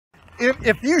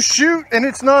if you shoot and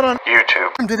it's not on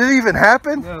YouTube, did it even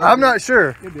happen? No, I'm not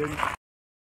sure. It didn't.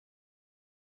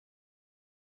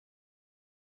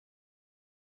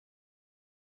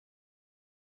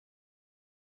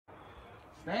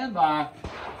 Stand by.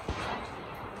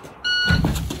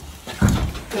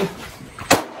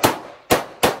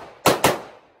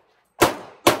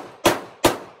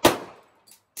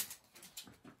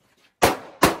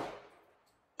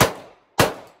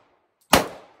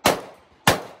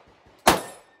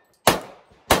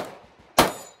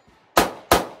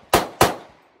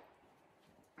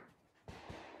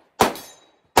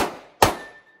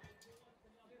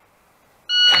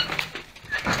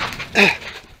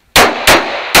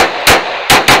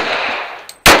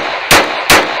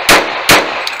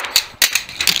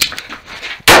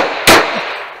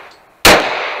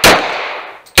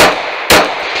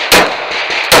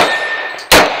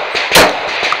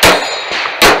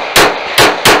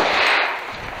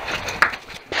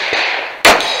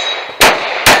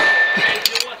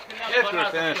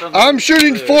 I'm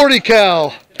shooting 40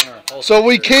 cal, so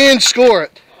we can score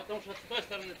it.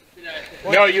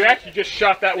 No, you actually just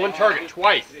shot that one target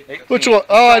twice. Which one?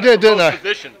 Oh, I did, didn't I?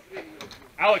 Position.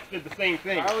 Alex did the same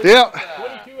thing. Yeah.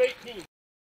 22-18.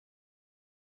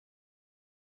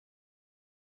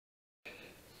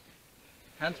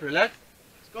 Hands relaxed.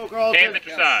 Let's go, girls. Stand at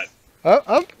your side.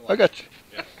 I got you.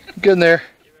 Get in there.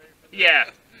 Yeah.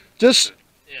 Just,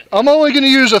 I'm only going to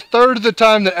use 1/3 of the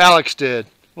time that Alex did.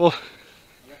 Well.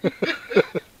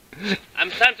 I'm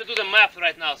trying to do the math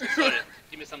right now, so sorry.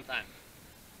 Give me some time.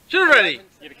 Shoot ready.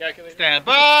 Get a calculator. Stand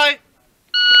by.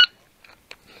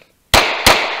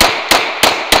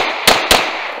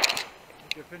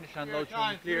 Your finish unload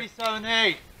time.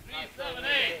 378.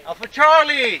 378. Alpha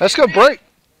Charlie. Let's go break.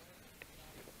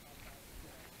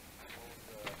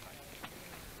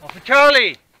 Alpha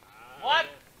Charlie. What?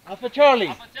 Alpha Charlie.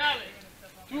 Alpha Charlie.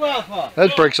 2 Alpha.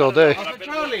 That breaks all day. Alpha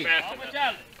Charlie. Alpha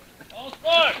Charlie. All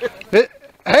score.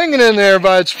 Hanging in there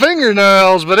by its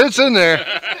fingernails, but it's in there.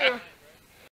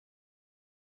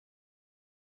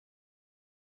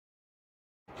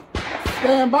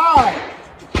 Stand by.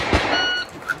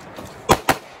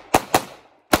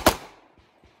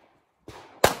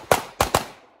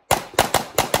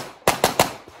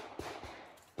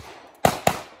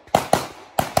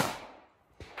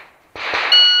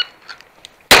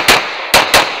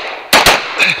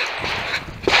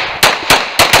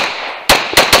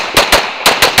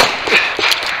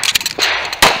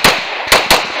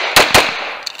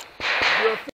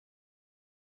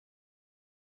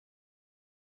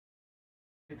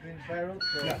 Between barrels?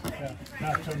 Yeah.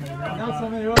 Not so many rounds. Not so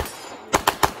many rounds.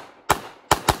 I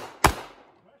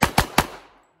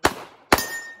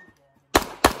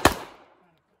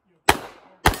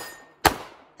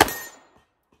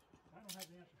don't have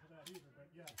the answer for that either, but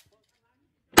yeah.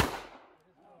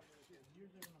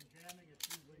 Usually when I'm jamming, it's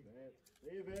usually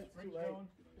spring zone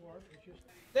or it's just...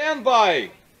 Stand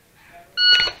by!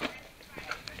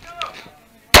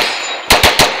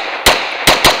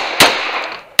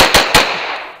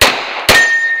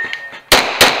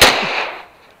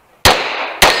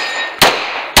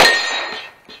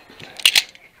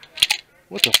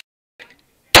 What the f?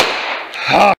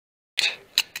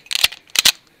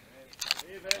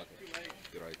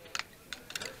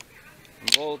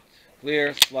 Hold,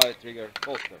 clear, slide, trigger,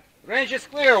 holster. Range is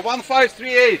clear,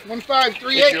 1538.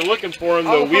 1538. If you're looking for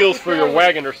them, the wheels for your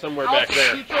wagon are somewhere back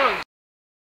there.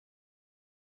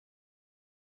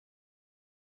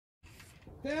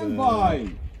 Stand by.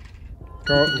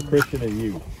 Carlton, Christian, and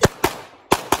you.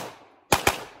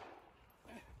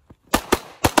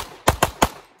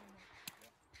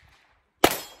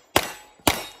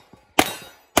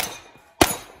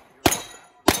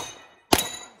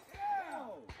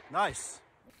 Nice.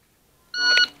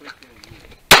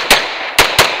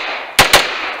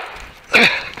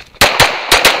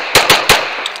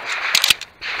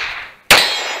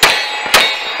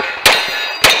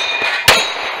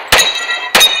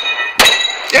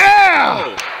 Yeah!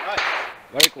 Oh, nice.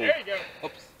 Very cool. There you go.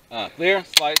 Oops. Clear,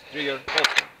 slide, trigger,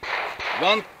 holster.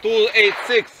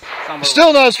 1286.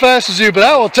 Still not as fast as you, but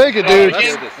I will take it, dude.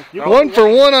 1 for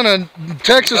 1 on a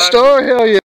Texas Star? Hell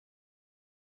yeah.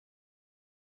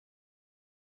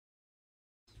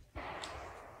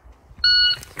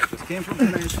 Just came from the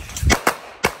bench.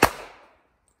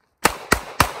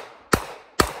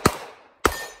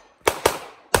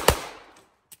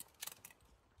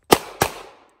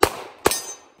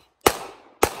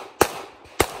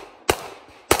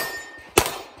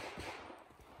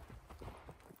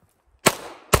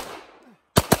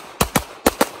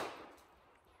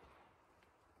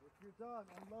 You're done.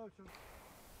 Unload some.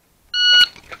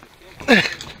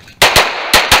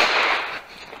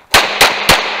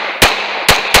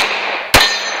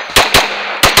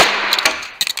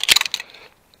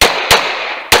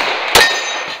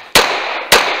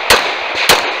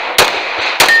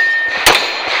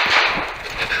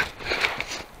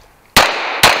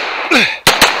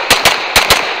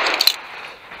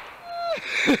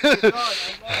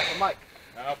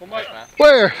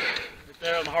 Where? Right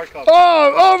there on the hard copy.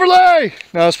 Oh, overlay!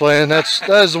 No, I was playing. That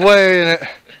is the way in it.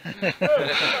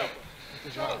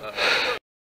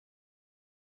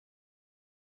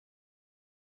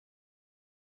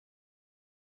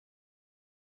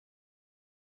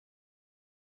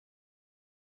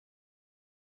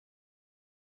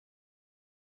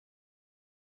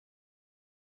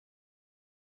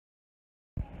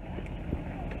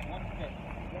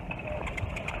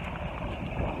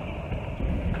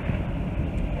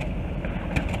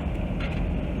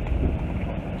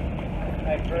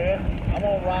 Hey Fred, I'm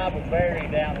gonna ride with Barry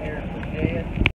down here.